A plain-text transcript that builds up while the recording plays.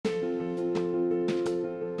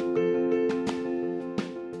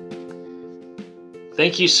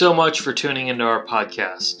Thank you so much for tuning into our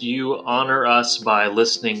podcast. You honor us by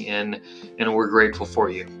listening in, and we're grateful for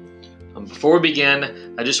you. Before we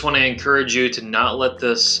begin, I just want to encourage you to not let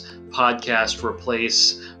this podcast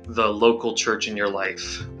replace the local church in your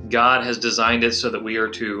life. God has designed it so that we are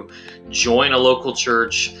to join a local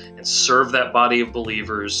church and serve that body of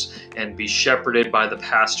believers and be shepherded by the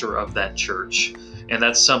pastor of that church. And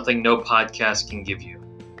that's something no podcast can give you.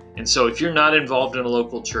 And so if you're not involved in a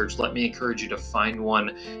local church, let me encourage you to find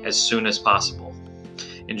one as soon as possible.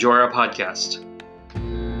 Enjoy our podcast.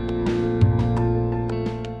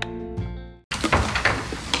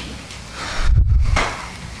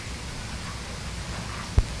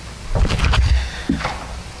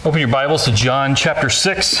 Open your Bibles to John chapter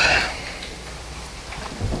 6.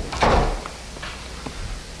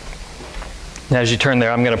 And as you turn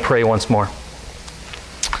there, I'm going to pray once more.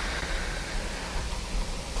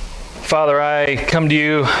 Father, I come to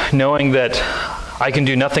you knowing that I can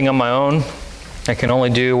do nothing on my own. I can only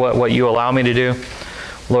do what you allow me to do.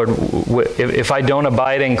 Lord, if I don't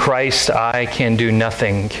abide in Christ, I can do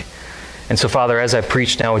nothing. And so, Father, as I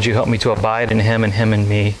preach now, would you help me to abide in Him and Him in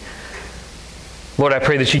me? Lord, I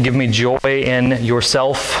pray that you give me joy in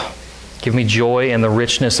yourself. Give me joy in the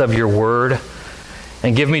richness of your word.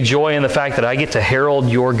 And give me joy in the fact that I get to herald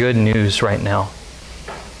your good news right now.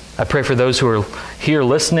 I pray for those who are here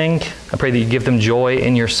listening. I pray that you give them joy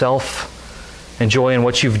in yourself and joy in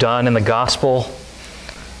what you've done in the gospel,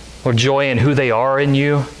 or joy in who they are in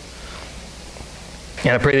you.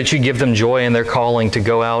 And I pray that you give them joy in their calling to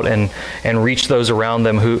go out and reach those around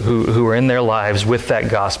them who are in their lives with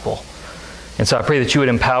that gospel. And so I pray that you would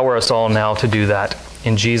empower us all now to do that.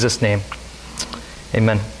 In Jesus' name,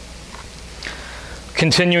 amen.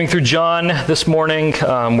 Continuing through John this morning,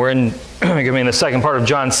 we're in the second part of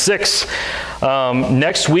John 6.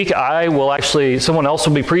 Next week, someone else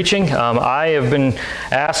will be preaching. I have been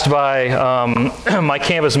asked by my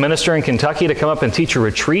campus minister in Kentucky to come up and teach a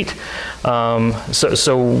retreat.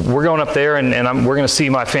 So we're going up there, and we're going to see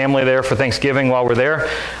my family there for Thanksgiving while we're there.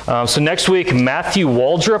 So next week, Matthew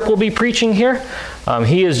Waldrop will be preaching here.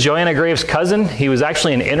 He is Joanna Graves' cousin. He was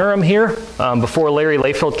actually an interim here before Larry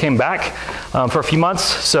Layfield came back for a few months.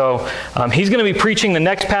 So he's going to be preaching the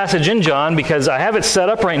next passage in John, because I have it set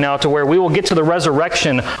up right now to where we will get to the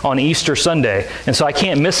resurrection on Easter Sunday. And so I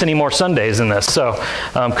can't miss any more Sundays in this. So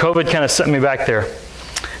COVID kind of set me back there.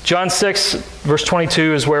 John 6, verse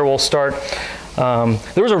 22 is where we'll start.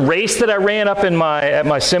 There was a race that I ran up at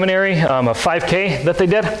my seminary, a 5K that they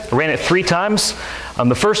did. I ran it 3 times.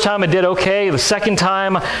 The first time I did okay. The second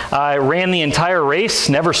time I ran the entire race,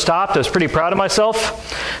 never stopped. I was pretty proud of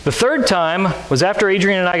myself. The third time was after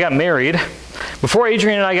Adrienne and I got married. Before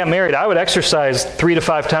Adrienne and I got married, I would exercise 3 to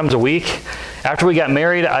 5 times a week. After we got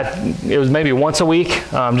married, it was maybe once a week.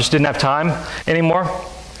 Just didn't have time anymore.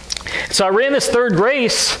 So I ran this third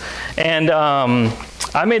race, and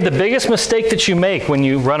I made the biggest mistake that you make when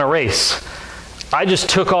you run a race. I just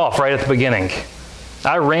took off right at the beginning.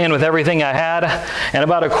 I ran with everything I had, and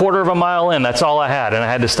about a quarter of a mile in, that's all I had, and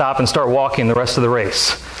I had to stop and start walking the rest of the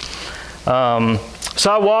race. So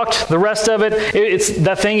I walked the rest of it. It's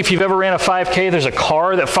that thing, if you've ever ran a 5K, there's a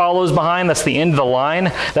car that follows behind. That's the end of the line.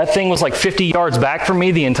 That thing was like 50 yards back from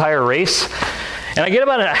me the entire race. And I get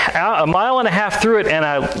about a mile and a half through it, and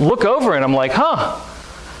I look over, and I'm like,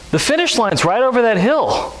 the finish line's right over that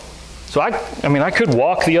hill. So I could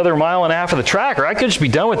walk the other mile and a half of the track, or I could just be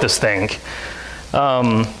done with this thing.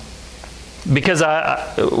 Because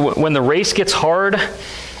when the race gets hard,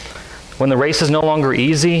 when the race is no longer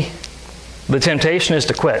easy, the temptation is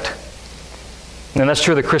to quit. And that's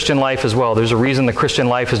true of the Christian life as well. There's a reason the Christian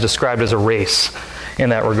life is described as a race in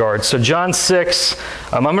that regard. So John 6,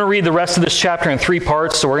 I'm going to read the rest of this chapter in 3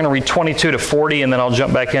 parts. So we're going to read 22 to 40, and then I'll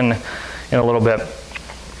jump back in a little bit.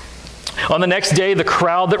 On the next day, the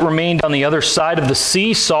crowd that remained on the other side of the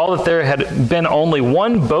sea saw that there had been only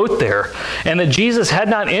one boat there, and that Jesus had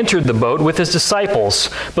not entered the boat with his disciples,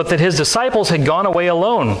 but that his disciples had gone away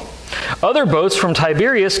alone. Other boats from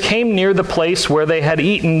Tiberias came near the place where they had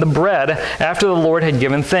eaten the bread after the Lord had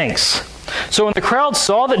given thanks. So when the crowd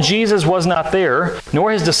saw that Jesus was not there,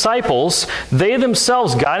 nor his disciples, they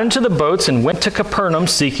themselves got into the boats and went to Capernaum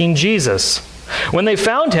seeking Jesus. When they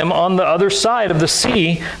found him on the other side of the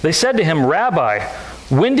sea, they said to him, "Rabbi,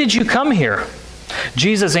 when did you come here?"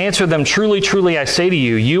 Jesus answered them, "Truly, truly, I say to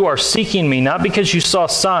you, you are seeking me not because you saw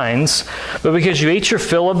signs, but because you ate your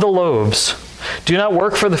fill of the loaves. Do not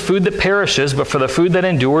work for the food that perishes, but for the food that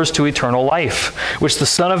endures to eternal life, which the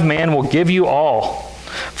Son of Man will give you all.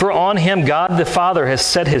 For on him God the Father has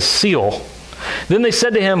set his seal." Then they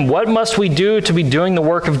said to him, "What must we do to be doing the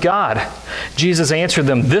work of God?" Jesus answered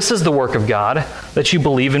them, "This is the work of God, that you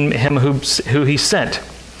believe in him who he sent."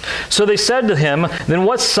 So they said to him, "Then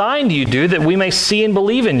what sign do you do that we may see and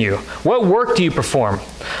believe in you? What work do you perform?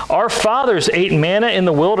 Our fathers ate manna in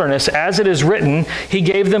the wilderness, as it is written, he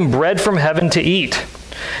gave them bread from heaven to eat."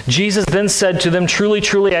 Jesus then said to them, "Truly,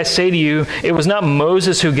 truly, I say to you, it was not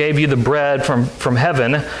Moses who gave you the bread from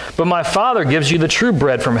heaven, but my Father gives you the true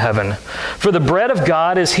bread from heaven. For the bread of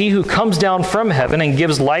God is he who comes down from heaven and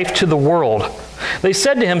gives life to the world." They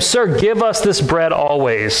said to him, "Sir, give us this bread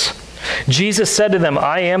always." Jesus said to them,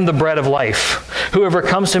 "I am the bread of life. Whoever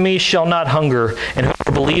comes to me shall not hunger, and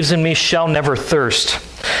whoever believes in me shall never thirst.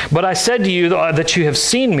 But I said to you that you have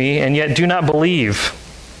seen me, and yet do not believe.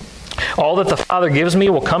 All that the Father gives me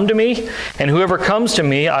will come to me, and whoever comes to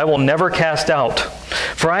me I will never cast out.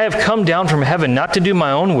 For I have come down from heaven not to do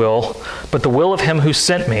my own will, but the will of him who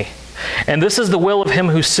sent me. And this is the will of him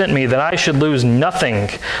who sent me, that I should lose nothing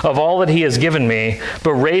of all that he has given me,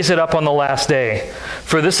 but raise it up on the last day.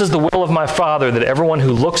 For this is the will of my Father, that everyone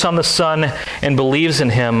who looks on the Son and believes in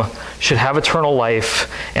him should have eternal life,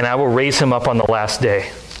 and I will raise him up on the last day."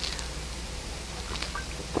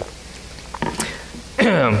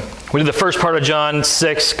 We did the first part of John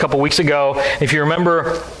 6 a couple weeks ago. If you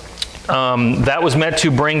remember, that was meant to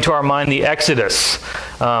bring to our mind the Exodus.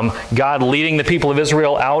 God leading the people of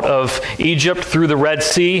Israel out of Egypt through the Red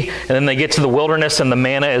Sea, and then they get to the wilderness and the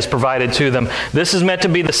manna is provided to them. This is meant to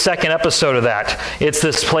be the second episode of that. It's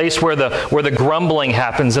this place where the grumbling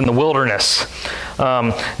happens in the wilderness.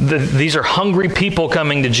 These are hungry people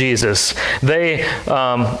coming to Jesus. They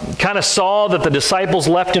kind of saw that the disciples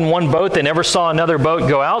left in one boat. They never saw another boat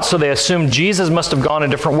go out, so they assumed Jesus must have gone a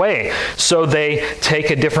different way. So they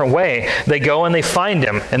take a different way. They go and they find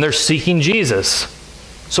him, and they're seeking Jesus.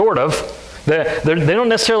 Sort of. They don't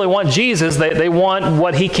necessarily want Jesus. They want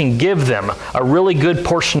what he can give them, a really good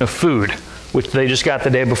portion of food, which they just got the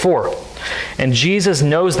day before. And Jesus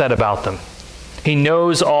knows that about them. He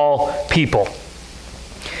knows all people.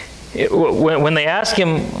 When they ask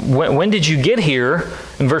him, when did you get here,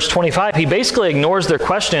 in verse 25, he basically ignores their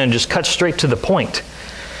question and just cuts straight to the point.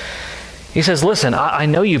 He says, "Listen, I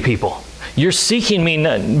know you people. You're seeking me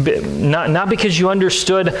not because you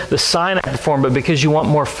understood the sign I performed, but because you want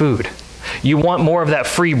more food. You want more of that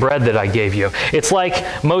free bread that I gave you." It's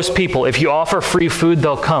like most people. If you offer free food,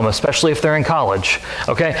 they'll come, especially if they're in college.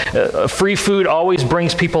 Okay? Free food always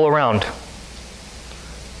brings people around.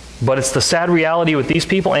 But it's the sad reality with these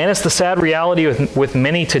people, and it's the sad reality with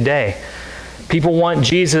many today. People want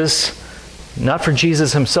Jesus, not for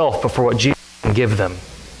Jesus himself, but for what Jesus can give them,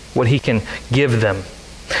 what he can give them.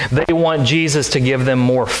 They want Jesus to give them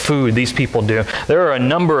more food, these people do. There are a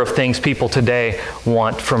number of things people today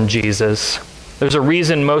want from Jesus. There's a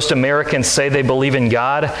reason most Americans say they believe in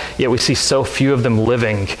God, yet we see so few of them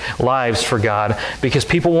living lives for God, because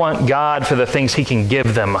people want God for the things he can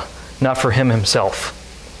give them, not for him himself.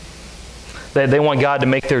 They want God to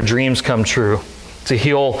make their dreams come true, to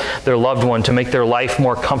heal their loved one, to make their life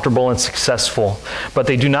more comfortable and successful. But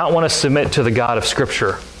they do not want to submit to the God of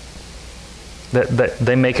Scripture. That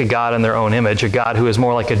they make a God in their own image, a God who is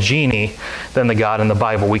more like a genie than the God in the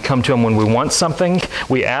Bible. We come to him when we want something,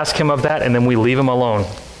 we ask him of that, and then we leave him alone.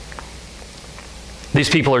 These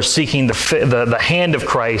people are seeking the hand of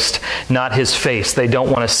Christ, not his face. They don't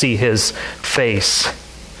want to see his face.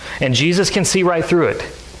 And Jesus can see right through it.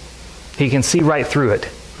 He can see right through it.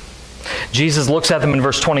 Jesus looks at them in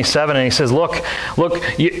verse 27 and he says, look,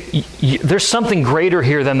 there's something greater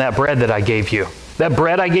here than that bread that I gave you. That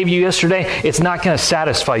bread I gave you yesterday, it's not going to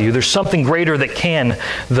satisfy you. There's something greater that can,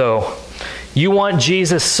 though. You want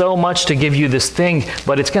Jesus so much to give you this thing,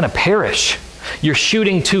 but it's going to perish. You're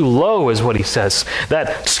shooting too low, is what he says.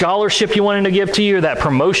 That scholarship you wanted to give to you, or that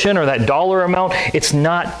promotion, or that dollar amount, it's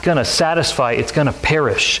not going to satisfy. It's going to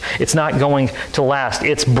perish. It's not going to last.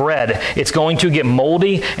 It's bread. It's going to get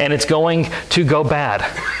moldy, and it's going to go bad.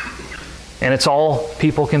 And it's all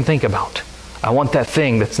people can think about. I want that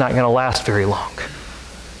thing that's not going to last very long.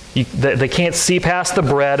 They can't see past the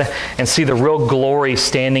bread and see the real glory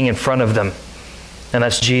standing in front of them. And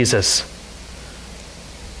that's Jesus.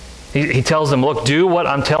 He tells them, look, do what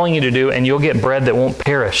I'm telling you to do, and you'll get bread that won't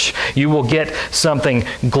perish. You will get something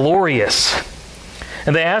glorious.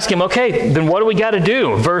 And they ask him, okay, then what do we got to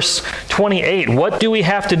do? Verse 28, what do we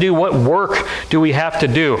have to do? What work do we have to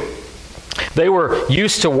do? They were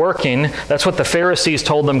used to working. That's what the Pharisees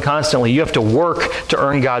told them constantly. You have to work to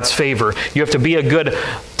earn God's favor. You have to be a good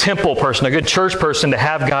temple person, a good church person to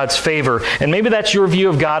have God's favor. And maybe that's your view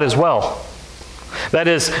of God as well. That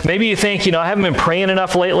is, maybe you think, I haven't been praying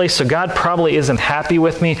enough lately, so God probably isn't happy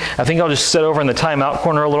with me. I think I'll just sit over in the timeout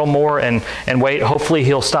corner a little more and wait. Hopefully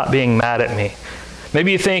he'll stop being mad at me.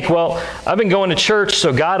 Maybe you think, well, I've been going to church,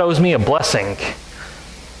 so God owes me a blessing.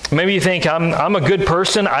 Maybe you think, I'm a good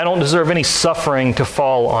person. I don't deserve any suffering to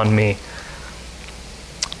fall on me.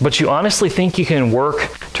 But you honestly think you can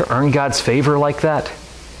work to earn God's favor like that?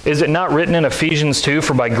 Is it not written in Ephesians 2,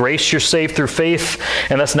 for by grace you're saved through faith,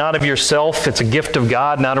 and that's not of yourself, it's a gift of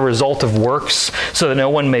God, not a result of works, so that no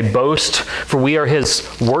one may boast. For we are his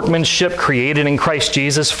workmanship, created in Christ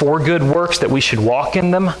Jesus for good works, that we should walk in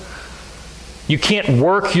them. You can't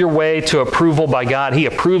work your way to approval by God. He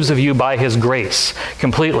approves of you by his grace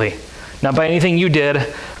completely. Not by anything you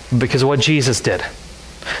did, because of what Jesus did.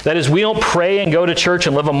 That is, we don't pray and go to church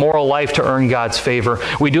and live a moral life to earn God's favor.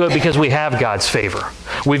 We do it because we have God's favor.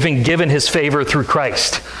 We've been given his favor through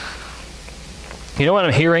Christ. You know what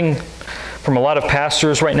I'm hearing from a lot of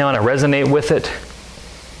pastors right now, and I resonate with it?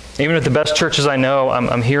 Even at the best churches I know,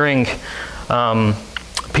 I'm hearing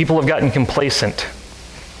people have gotten complacent.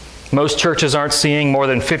 Most churches aren't seeing more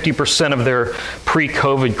than 50% of their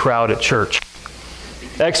pre-COVID crowd at church.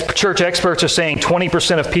 Church experts are saying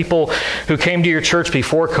 20% of people who came to your church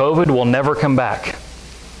before COVID will never come back.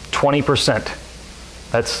 20%.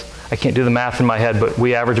 I can't do the math in my head, but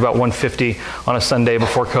we average about 150 on a Sunday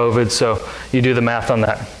before COVID, so you do the math on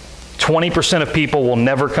that. 20% of people will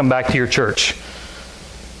never come back to your church.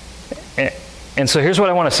 And so here's what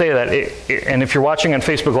I want to say to that. And if you're watching on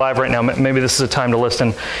Facebook Live right now, maybe this is a time to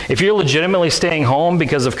listen. If you're legitimately staying home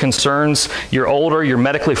because of concerns, you're older, you're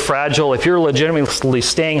medically fragile, if you're legitimately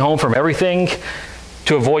staying home from everything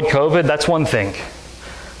to avoid COVID, that's one thing.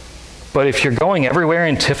 But if you're going everywhere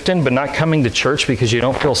in Tifton but not coming to church because you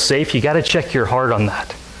don't feel safe, you got to check your heart on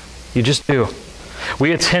that. You just do.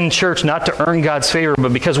 We attend church not to earn God's favor,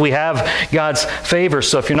 but because we have God's favor.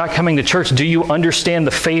 So if you're not coming to church, do you understand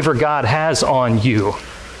the favor God has on you?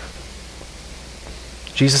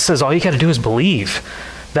 Jesus says all you got to do is believe.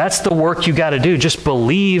 That's the work you got to do. Just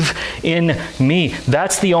believe in me.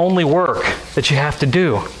 That's the only work that you have to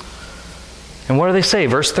do. And what do they say?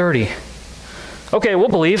 Verse 30. Okay, we'll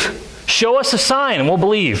believe. Show us a sign and we'll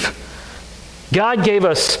believe. God gave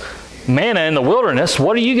us manna in the wilderness.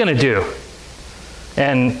 What are you going to do?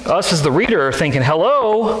 And us as the reader are thinking,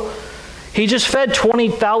 hello, he just fed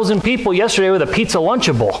 20,000 people yesterday with a pizza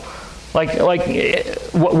Lunchable.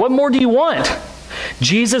 What more do you want?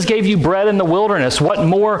 Jesus gave you bread in the wilderness. What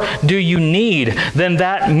more do you need than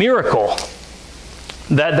that miracle?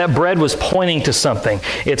 That bread was pointing to something.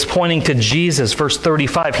 It's pointing to Jesus. Verse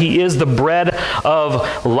 35, he is the bread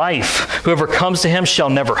of life. Whoever comes to him shall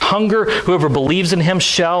never hunger. Whoever believes in him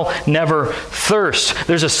shall never thirst.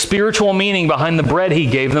 There's a spiritual meaning behind the bread he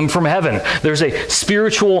gave them from heaven. There's a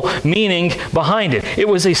spiritual meaning behind it. It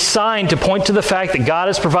was a sign to point to the fact that God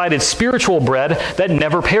has provided spiritual bread that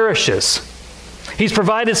never perishes. He's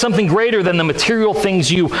provided something greater than the material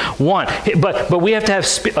things you want. But we have to have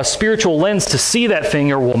a spiritual lens to see that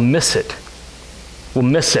thing or we'll miss it. We'll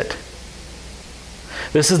miss it.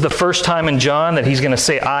 This is the first time in John that he's going to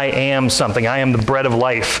say, I am something. I am the bread of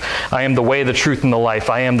life. I am the way, the truth, and the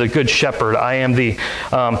life. I am the good shepherd. I am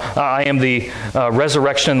the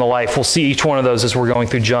resurrection and the life. We'll see each one of those as we're going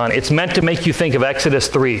through John. It's meant to make you think of Exodus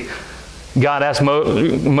 3.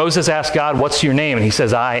 Moses asked God, what's your name? And he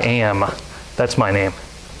says, I am. That's my name.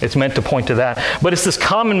 It's meant to point to that. But it's this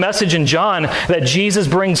common message in John that Jesus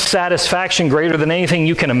brings satisfaction greater than anything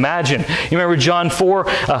you can imagine. You remember John 4?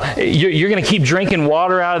 You're going to keep drinking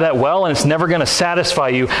water out of that well and it's never going to satisfy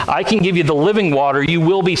you. I can give you the living water. You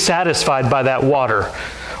will be satisfied by that water.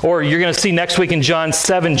 Or you're going to see next week in John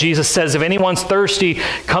 7, Jesus says, if anyone's thirsty,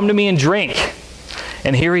 come to me and drink.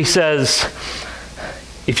 And here he says,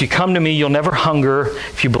 if you come to me, you'll never hunger.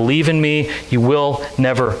 If you believe in me, you will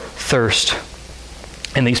never thirst.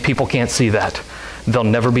 And these people can't see that. They'll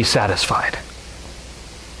never be satisfied.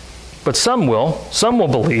 But some will. Some will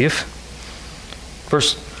believe.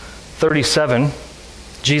 Verse 37,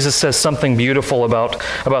 Jesus says something beautiful about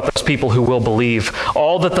those people who will believe.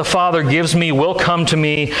 All that the Father gives me will come to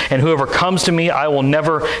me, and whoever comes to me I will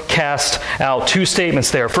never cast out. Two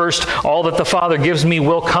statements there. First, all that the Father gives me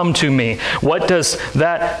will come to me. What does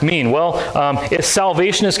that mean? Well, if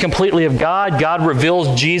salvation is completely of God, God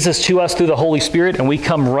reveals Jesus to us through the Holy Spirit, and we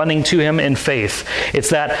come running to him in faith.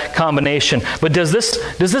 It's that combination. But does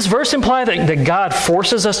this verse imply that God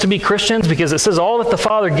forces us to be Christians? Because it says all that the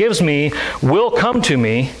Father gives me will come to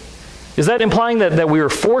me. Is that implying that we were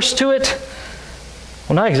forced to it?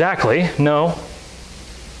 Well, not exactly, no.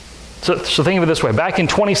 So think of it this way. Back in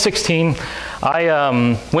 2016,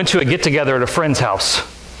 I went to a get-together at a friend's house.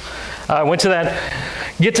 I went to that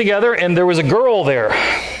get-together, and there was a girl there.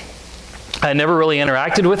 I never really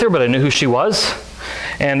interacted with her, but I knew who she was.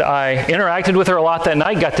 And I interacted with her a lot that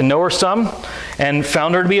night, got to know her some, and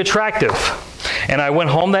found her to be attractive. And I went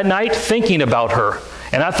home that night thinking about her.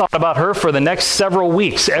 And I thought about her for the next several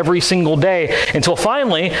weeks, every single day, until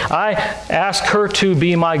finally I asked her to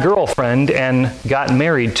be my girlfriend and got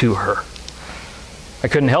married to her. I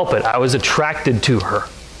couldn't help it. I was attracted to her.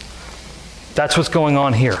 That's what's going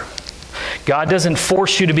on here. God doesn't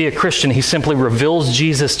force you to be a Christian. He simply reveals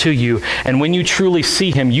Jesus to you. And when you truly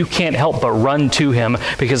see him, you can't help but run to him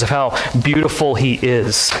because of how beautiful he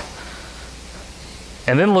is.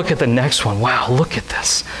 And then look at the next one. Wow, look at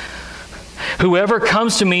this. Whoever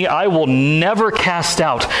comes to me, I will never cast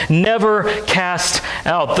out. Never cast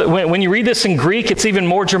out. When you read this in Greek, it's even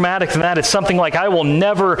more dramatic than that. It's something like, I will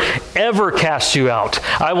never, ever cast you out.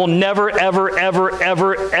 I will never, ever, ever,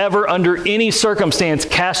 ever, ever, under any circumstance,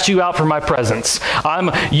 cast you out from my presence. I'm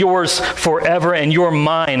yours forever, and you're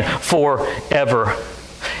mine forever.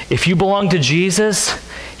 If you belong to Jesus,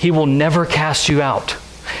 he will never cast you out.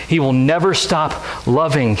 He will never stop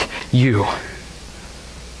loving you.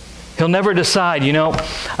 He'll never decide,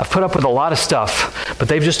 I've put up with a lot of stuff, but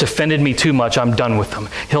they've just offended me too much. I'm done with them.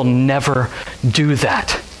 He'll never do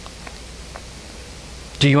that.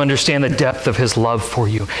 Do you understand the depth of his love for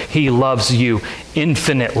you? He loves you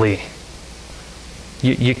infinitely.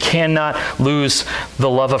 You cannot lose the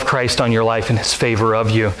love of Christ on your life and his favor of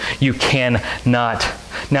you. You cannot.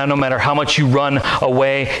 Now, no matter how much you run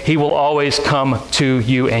away, he will always come to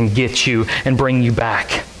you and get you and bring you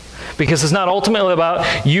back. Because it's not ultimately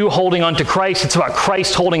about you holding on to Christ, it's about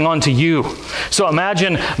Christ holding on to you. So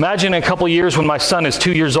imagine a couple years when my son is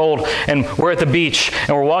 2 years old and we're at the beach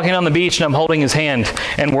and we're walking on the beach and I'm holding his hand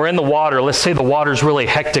and we're in the water. Let's say the water's really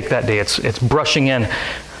hectic that day. It's brushing in.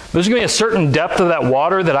 There's going to be a certain depth of that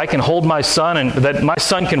water that I can hold my son and that my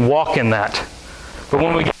son can walk in that. But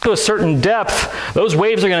when we get to a certain depth, those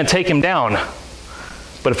waves are going to take him down.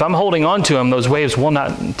 But if I'm holding on to him, those waves will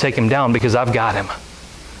not take him down because I've got him.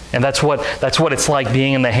 And that's what it's like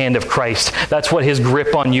being in the hand of Christ. That's what his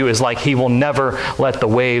grip on you is like. He will never let the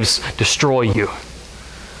waves destroy you.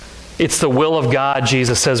 It's the will of God,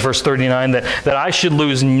 Jesus says, verse 39, that I should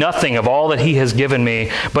lose nothing of all that he has given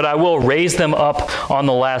me, but I will raise them up on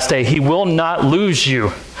the last day. He will not lose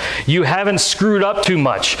you. You haven't screwed up too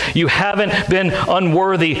much. You haven't been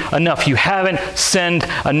unworthy enough. You haven't sinned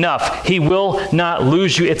enough. He will not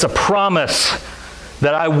lose you. It's a promise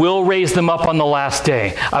that I will raise them up on the last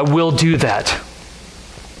day. I will do that.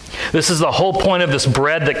 This is the whole point of this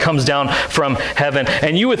bread that comes down from heaven.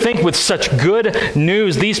 And you would think with such good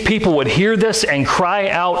news, these people would hear this and cry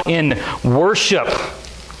out in worship.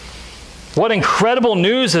 What incredible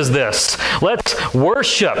news is this? Let's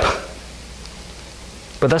worship.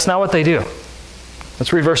 But that's not what they do.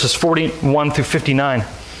 Let's read verses 41 through 59.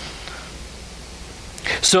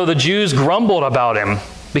 So the Jews grumbled about him,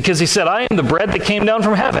 because he said, I am the bread that came down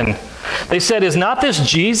from heaven. They said, is not this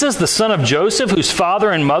Jesus, the son of Joseph, whose father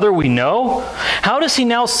and mother we know? How does he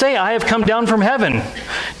now say, I have come down from heaven?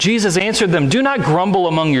 Jesus answered them, do not grumble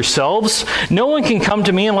among yourselves. No one can come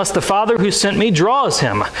to me unless the Father who sent me draws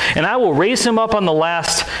him, and I will raise him up on the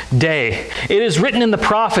last day. It is written in the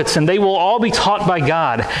prophets, and they will all be taught by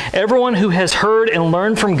God. Everyone who has heard and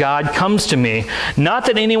learned from God comes to me. Not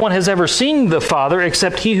that anyone has ever seen the Father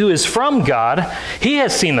except he who is from God. He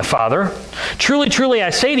has seen the Father. Truly, truly, I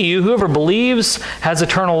say to you, whoever believes has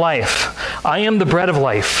eternal life. I am the bread of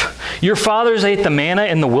life. Your fathers ate the manna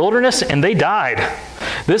in the wilderness, and they died.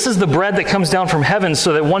 This is the bread that comes down from heaven,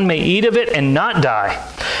 so that one may eat of it and not die.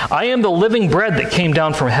 I am the living bread that came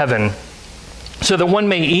down from heaven, so that one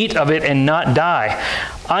may eat of it and not die.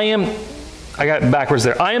 I got it backwards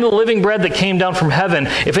there. I am the living bread that came down from heaven.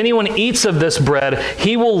 If anyone eats of this bread,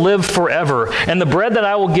 he will live forever. And the bread that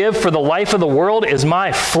I will give for the life of the world is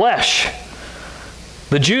my flesh.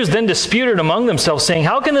 The Jews then disputed among themselves, saying,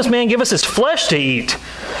 how can this man give us his flesh to eat?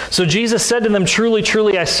 So Jesus said to them, truly,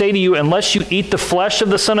 truly, I say to you, unless you eat the flesh of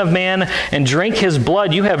the Son of Man and drink his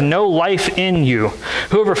blood, you have no life in you.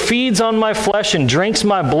 Whoever feeds on my flesh and drinks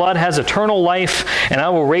my blood has eternal life, and I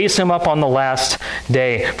will raise him up on the last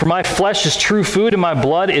day. For my flesh is true food, and my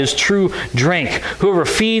blood is true drink. Whoever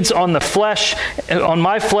feeds on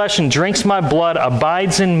my flesh and drinks my blood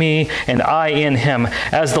abides in me, and I in him.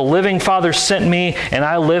 As the living Father sent me, and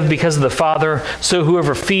I live because of the Father, so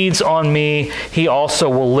whoever feeds on me, he also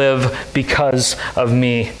will live because of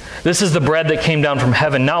me. This is the bread that came down from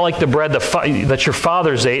heaven, not like the bread that your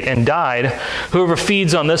fathers ate and died. Whoever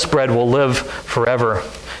feeds on this bread will live forever.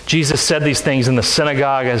 Jesus said these things in the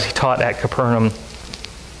synagogue as he taught at Capernaum.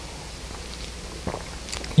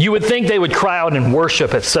 You would think they would cry out and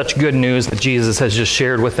worship at such good news that Jesus has just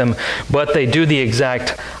shared with them, but they do the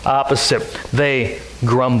exact opposite. They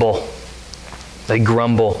grumble. They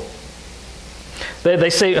grumble. They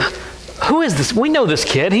say, who is this? We know this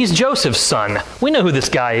kid. He's Joseph's son. We know who this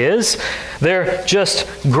guy is. They're just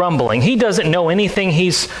grumbling. He doesn't know anything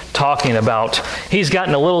he's talking about. He's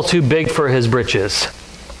gotten a little too big for his britches.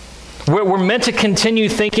 We're meant to continue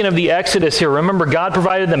thinking of the Exodus here. Remember, God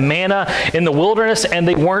provided the manna in the wilderness, and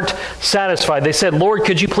they weren't satisfied. They said, Lord,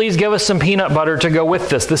 could you please give us some peanut butter to go with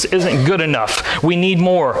this? This isn't good enough. We need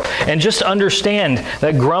more. And just understand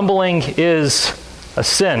that grumbling is a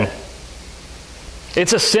sin.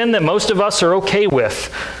 It's a sin that most of us are okay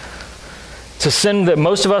with. It's a sin that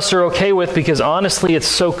most of us are okay with because honestly, it's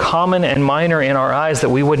so common and minor in our eyes that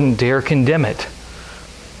we wouldn't dare condemn it.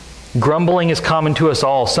 Grumbling is common to us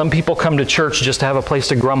all. Some people come to church just to have a place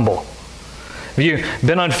to grumble. Have you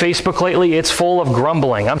been on Facebook lately? It's full of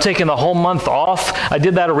grumbling. I'm taking the whole month off. I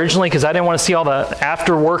did that originally because I didn't want to see all the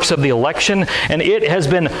afterworks of the election, and it has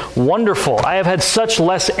been wonderful. I have had such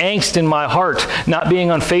less angst in my heart not being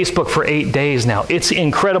on Facebook for 8 days now. It's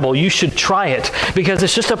incredible. You should try it because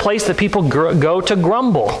it's just a place that people go to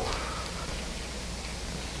grumble.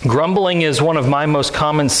 Grumbling is one of my most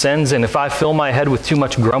common sins, and if I fill my head with too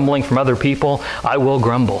much grumbling from other people, I will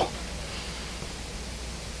grumble.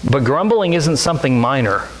 But grumbling isn't something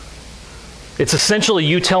minor. It's essentially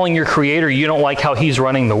you telling your Creator you don't like how He's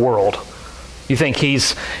running the world. You think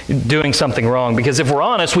He's doing something wrong. Because if we're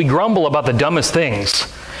honest, we grumble about the dumbest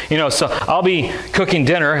things. So I'll be cooking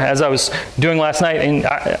dinner, as I was doing last night, and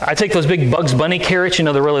I take those big Bugs Bunny carrots,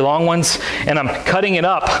 the really long ones, and I'm cutting it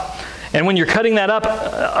up. And when you're cutting that up,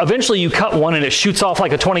 eventually you cut one and it shoots off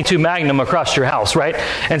like a .22 Magnum across your house, right?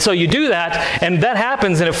 And so you do that, and that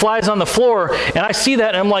happens, and it flies on the floor, and I see that,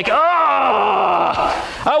 and I'm like,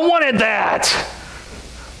 I wanted that.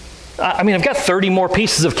 I've got 30 more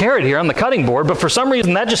pieces of carrot here on the cutting board, but for some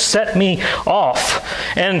reason that just set me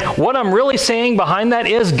off. And what I'm really saying behind that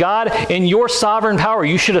is, God, in your sovereign power,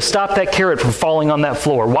 you should have stopped that carrot from falling on that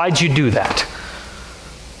floor. Why'd you do that?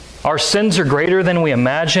 Our sins are greater than we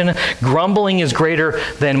imagine. Grumbling is greater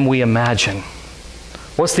than we imagine.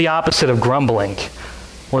 What's the opposite of grumbling?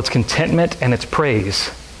 Well, it's contentment and it's praise,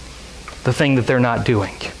 the thing that they're not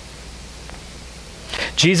doing.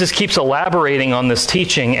 Jesus keeps elaborating on this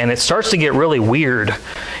teaching, and it starts to get really weird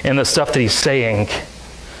in the stuff that he's saying.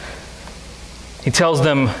 He tells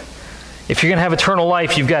them, if you're going to have eternal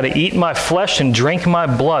life, you've got to eat my flesh and drink my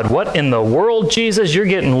blood. What in the world, Jesus? You're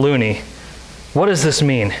getting loony. What does this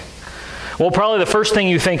mean? Well, probably the first thing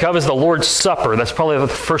you think of is the Lord's Supper. That's probably the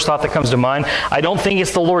first thought that comes to mind. I don't think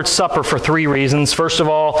it's the Lord's Supper for 3 reasons. First of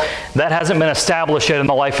all, that hasn't been established yet in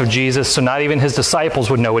the life of Jesus, so not even his disciples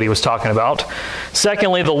would know what he was talking about.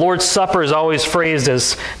 Secondly, the Lord's Supper is always phrased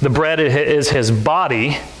as the bread is his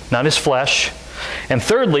body, not his flesh. And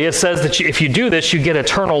thirdly, it says that if you do this, you get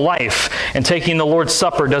eternal life. And taking the Lord's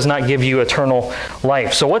Supper does not give you eternal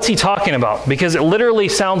life. So what's he talking about? Because it literally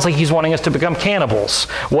sounds like he's wanting us to become cannibals.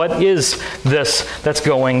 What is this that's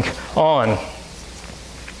going on?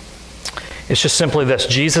 It's just simply this.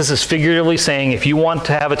 Jesus is figuratively saying, if you want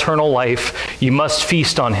to have eternal life, you must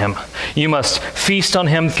feast on him. You must feast on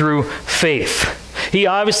him through faith. He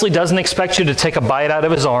obviously doesn't expect you to take a bite out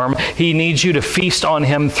of his arm. He needs you to feast on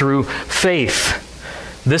him through faith.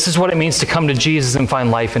 This is what it means to come to Jesus and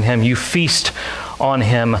find life in him. You feast on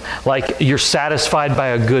him like you're satisfied by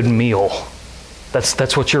a good meal.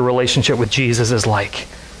 That's what your relationship with Jesus is like.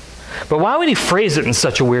 But why would he phrase it in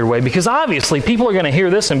such a weird way? Because obviously people are going to hear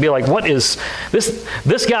this and be like, what is this?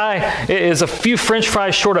 This guy is a few French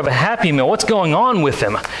fries short of a Happy Meal. What's going on with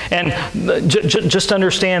him? And just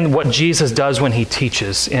understand what Jesus does when he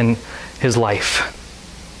teaches in his life.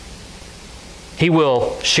 He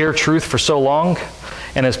will share truth for so long,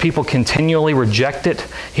 and as people continually reject it,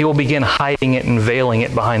 he will begin hiding it and veiling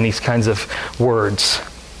it behind these kinds of words.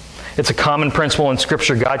 It's a common principle in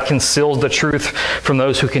Scripture. God conceals the truth from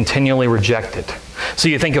those who continually reject it. So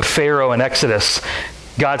you think of Pharaoh in Exodus.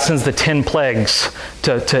 God sends the 10 plagues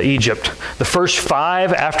to Egypt. The first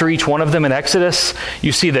 5 after each one of them in Exodus,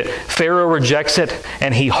 you see that Pharaoh rejects it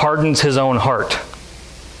and he hardens his own heart.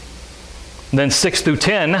 Then 6 through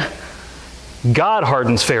 10, God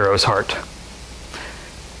hardens Pharaoh's heart.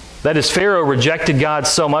 That is, Pharaoh rejected God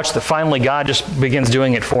so much that finally God just begins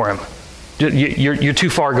doing it for him. You're too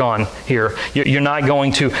far gone here. You're not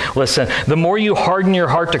going to listen. The more you harden your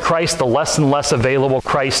heart to Christ, the less and less available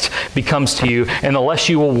Christ becomes to you, and the less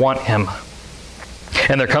you will want him.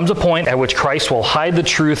 And there comes a point at which Christ will hide the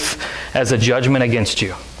truth as a judgment against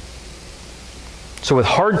you. So with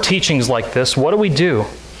hard teachings like this, what do?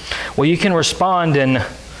 Well, you can respond in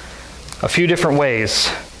a few different ways.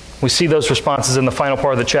 We see those responses in the final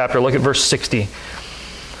part of the chapter. Look at verse 60.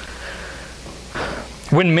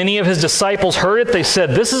 When many of his disciples heard it, they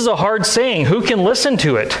said, "This is a hard saying. Who can listen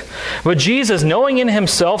to it?" But Jesus, knowing in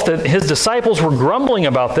himself that his disciples were grumbling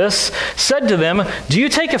about this, said to them, "Do you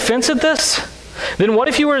take offense at this? Then what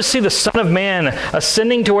if you were to see the Son of Man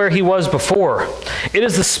ascending to where he was before? It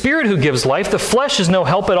is the Spirit who gives life. The flesh is no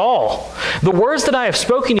help at all. The words that I have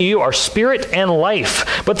spoken to you are spirit and life.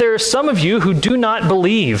 But there are some of you who do not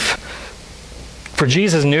believe." For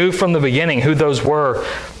Jesus knew from the beginning who those were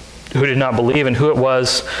who did not believe and who it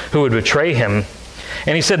was who would betray him.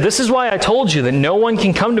 And he said, "This is why I told you that no one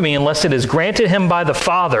can come to me unless it is granted him by the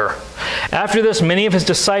Father." After this, many of his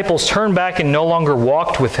disciples turned back and no longer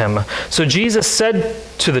walked with him. So Jesus said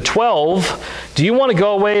to the 12, "Do you want to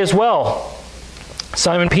go away as well?"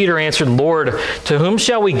 Simon Peter answered, "Lord, to whom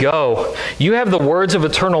shall we go? You have the words of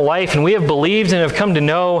eternal life, and we have believed and have come to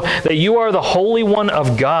know that you are the Holy One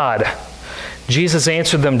of God." Jesus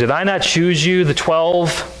answered them, "Did I not choose you, the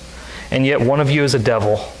 12? And yet one of you is a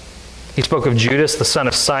devil." He spoke of Judas, the son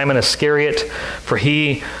of Simon Iscariot, for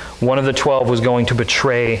he, one of the 12, was going to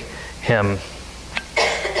betray him.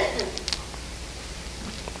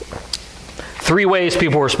 3 ways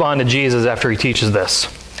people respond to Jesus after he teaches this.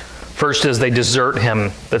 First is they desert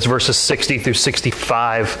him. That's verses 60 through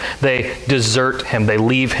 65. They desert him. They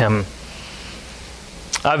leave him.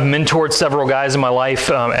 I've mentored several guys in my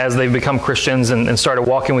life as they've become Christians and started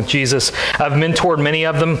walking with Jesus. I've mentored many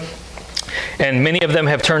of them. And many of them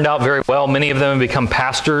have turned out very well. Many of them have become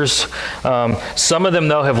pastors. Some of them,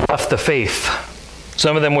 though, have left the faith.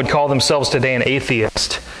 Some of them would call themselves today an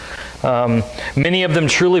atheist. Many of them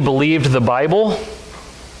truly believed the Bible.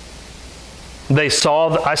 I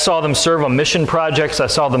saw them serve on mission projects. I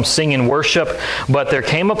saw them sing in worship. But there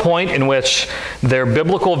came a point in which their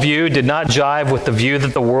biblical view did not jive with the view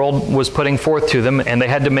that the world was putting forth to them, and they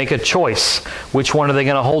had to make a choice. Which one are they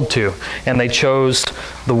going to hold to? And they chose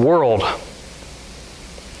the world.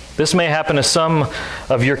 This may happen to some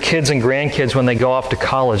of your kids and grandkids when they go off to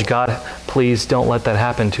college. God, please don't let that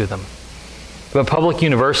happen to them. But public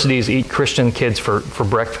universities eat Christian kids for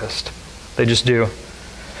breakfast. They just do.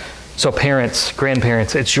 So parents,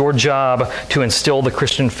 grandparents, it's your job to instill the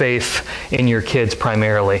Christian faith in your kids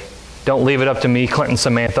primarily. Don't leave it up to me, Clinton,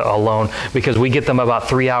 Samantha alone, because we get them about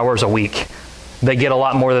 3 hours a week. They get a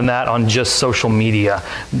lot more than that on just social media,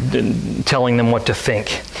 telling them what to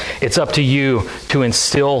think. It's up to you to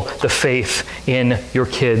instill the faith in your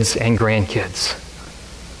kids and grandkids.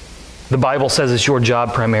 The Bible says it's your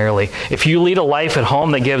job primarily. If you lead a life at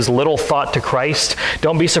home that gives little thought to Christ,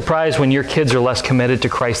 don't be surprised when your kids are less committed to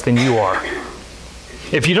Christ than you are.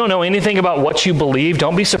 If you don't know anything about what you believe,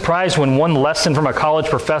 don't be surprised when one lesson from a college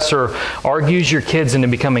professor argues your kids into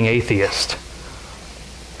becoming atheist.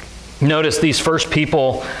 Notice these first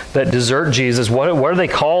people that desert Jesus, what are they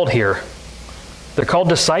called here? They're called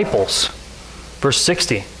disciples. Verse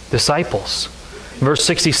 60, disciples. Verse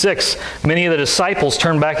 66, many of the disciples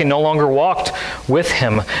turned back and no longer walked with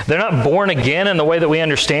him. They're not born again in the way that we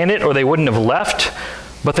understand it, or they wouldn't have left,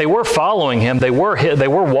 but they were following him. They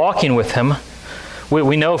were walking with him.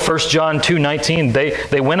 We know 1 John 2:19,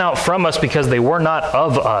 they went out from us because they were not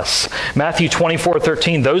of us. Matthew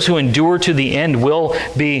 24:13, those who endure to the end will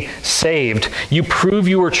be saved. You prove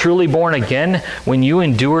you were truly born again when you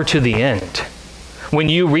endure to the end. When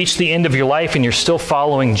you reach the end of your life and you're still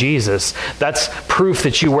following Jesus, that's proof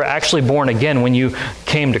that you were actually born again when you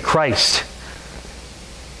came to Christ.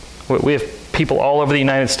 We have people all over the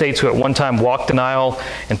United States who at one time walked an aisle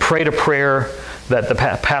and prayed a prayer that the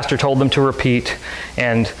pastor told them to repeat,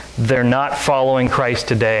 and they're not following Christ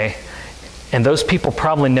today. And those people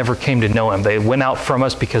probably never came to know him. They went out from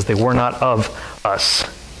us because they were not of us.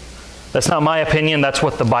 That's not my opinion. That's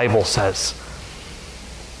what the Bible says.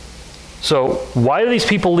 So why do these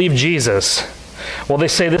people leave Jesus? Well, they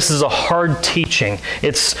say this is a hard teaching.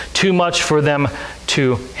 It's too much for them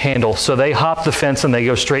to handle. So they hop the fence and they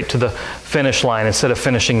go straight to the finish line instead of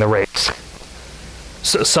finishing the race.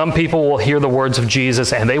 So some people will hear the words of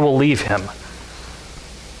Jesus and they will leave him.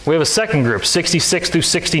 We have a second group, 66 through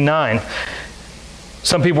 69.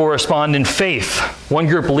 Some people respond in faith. One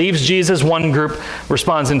group leaves Jesus, one group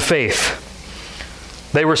responds in faith.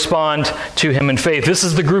 They respond to him in faith. This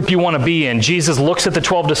is the group you want to be in. Jesus looks at the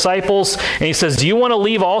 12 disciples and he says, do you want to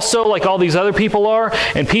leave also like all these other people are?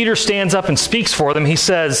 And Peter stands up and speaks for them. He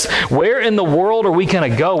says, where in the world are we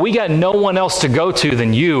going to go? We got no one else to go to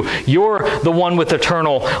than you. You're the one with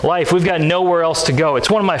eternal life. We've got nowhere else to go.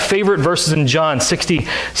 It's one of my favorite verses in John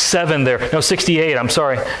 68, I'm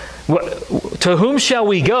sorry. To whom shall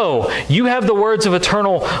we go? You have the words of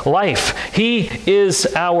eternal life. He is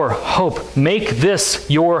our hope. Make this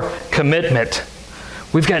your commitment.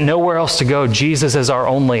 We've got nowhere else to go. Jesus is our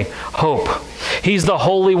only hope. He's the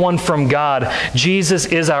Holy One from God. Jesus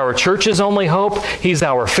is our church's only hope. He's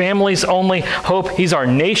our family's only hope. He's our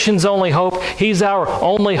nation's only hope. He's our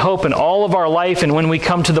only hope in all of our life and when we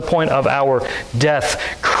come to the point of our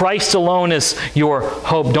death. Christ alone is your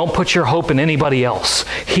hope. Don't put your hope in anybody else.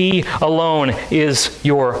 He alone is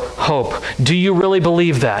your hope. Do you really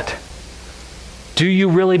believe that? Do you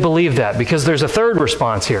really believe that? Because there's a third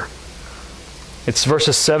response here. It's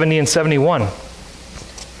verses 70 and 71.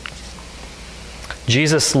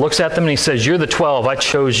 Jesus looks at them and he says, "You're the 12, I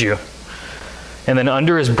chose you." And then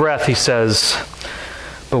under his breath he says,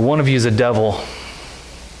 "But one of you is a devil."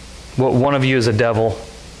 Well, one of you is a devil.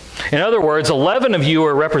 In other words, 11 of you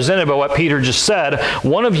are represented by what Peter just said.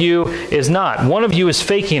 One of you is not. One of you is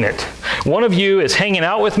faking it. One of you is hanging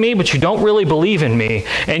out with me, but you don't really believe in me.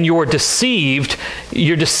 And you're deceived.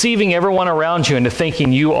 You're deceiving everyone around you into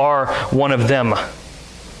thinking you are one of them.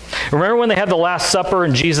 Remember when they had the Last Supper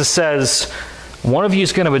and Jesus says, "One of you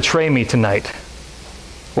is going to betray me tonight."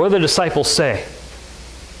 What do the disciples say?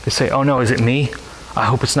 They say, "Oh no, is it me? I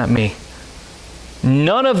hope it's not me."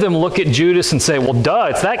 None of them look at Judas and say, "Well, duh,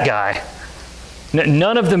 it's that guy."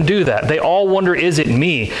 None of them do that. They all wonder, is it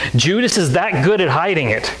me? Judas is that good at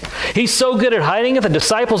hiding it. He's so good at hiding it, the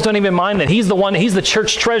disciples don't even mind that he's the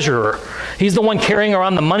church treasurer. He's the one carrying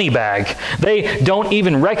around the money bag. They don't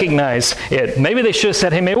even recognize it. Maybe they should have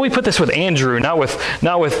said, "Hey, maybe we put this with Andrew, not with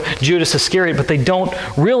Judas Iscariot," but they don't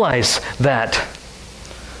realize that.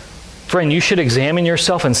 Friend, you should examine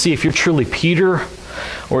yourself and see if you're truly Peter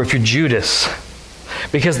or if you're Judas.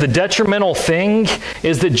 Because the detrimental thing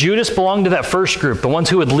is that Judas belonged to that first group, the ones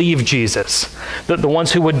who would leave Jesus, the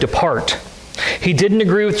ones who would depart. He didn't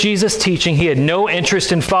agree with Jesus' teaching. He had no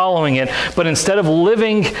interest in following it, but instead of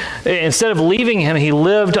leaving him, he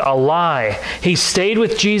lived a lie. He stayed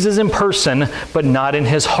with Jesus in person, but not in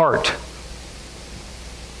his heart.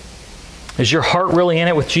 Is your heart really in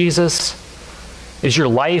it with Jesus? Is your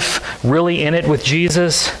life really in it with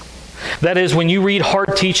Jesus? That is, when you read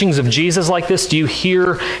hard teachings of Jesus like this, do you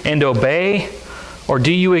hear and obey, or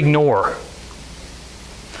do you ignore?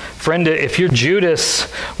 Friend, if you're Judas,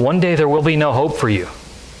 one day there will be no hope for you.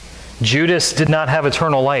 Judas did not have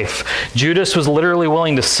eternal life. Judas was literally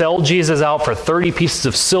willing to sell Jesus out for 30 pieces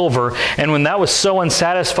of silver, and when that was so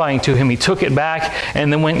unsatisfying to him, he took it back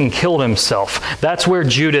and then went and killed himself. That's where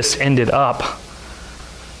Judas ended up.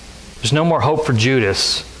 There's no more hope for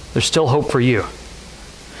Judas. There's still hope for you.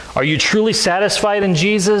 Are you truly satisfied in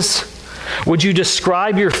Jesus? Would you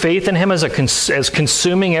describe your faith in him as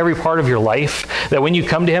consuming every part of your life? That when you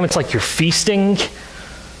come to him, it's like you're feasting?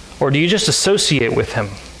 Or do you just associate with him?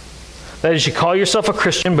 That is, you call yourself a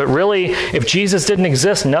Christian, but really, if Jesus didn't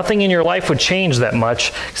exist, nothing in your life would change that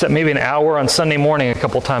much, except maybe an hour on Sunday morning a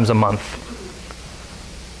couple times a month.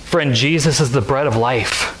 Friend, Jesus is the bread of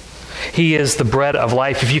life. He is the bread of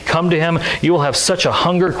life. If you come to him, you will have such a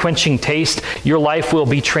hunger-quenching taste, your life will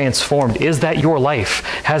be transformed. Is that your life?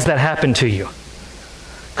 Has that happened to you?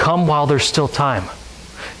 Come while there's still time.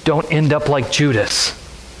 Don't end up like Judas.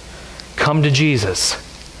 Come to Jesus,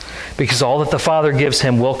 because all that the Father gives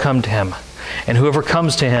him will come to him, and whoever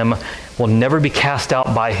comes to him will never be cast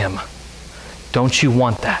out by him. Don't you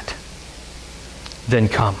want that? Then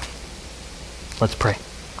come. Let's pray.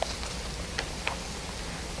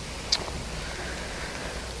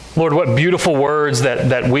 Lord, what beautiful words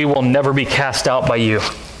that we will never be cast out by you.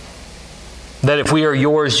 That if we are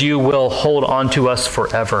yours, you will hold on to us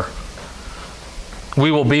forever.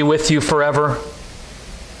 We will be with you forever.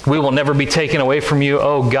 We will never be taken away from you.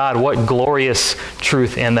 Oh God, what glorious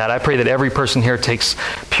truth in that. I pray that every person here takes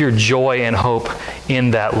pure joy and hope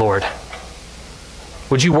in that, Lord.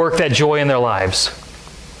 Would you work that joy in their lives?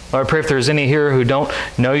 Lord, I pray if there's any here who don't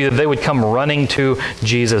know you, that they would come running to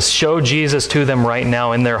Jesus. Show Jesus to them right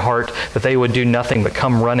now in their heart, that they would do nothing but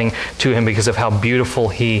come running to him because of how beautiful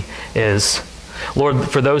he is. Lord,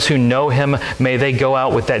 for those who know him, may they go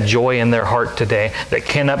out with that joy in their heart today that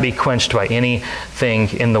cannot be quenched by anything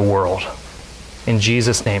in the world. In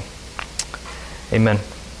Jesus' name, amen.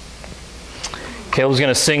 Caleb's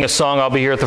going to sing a song. I'll be here at the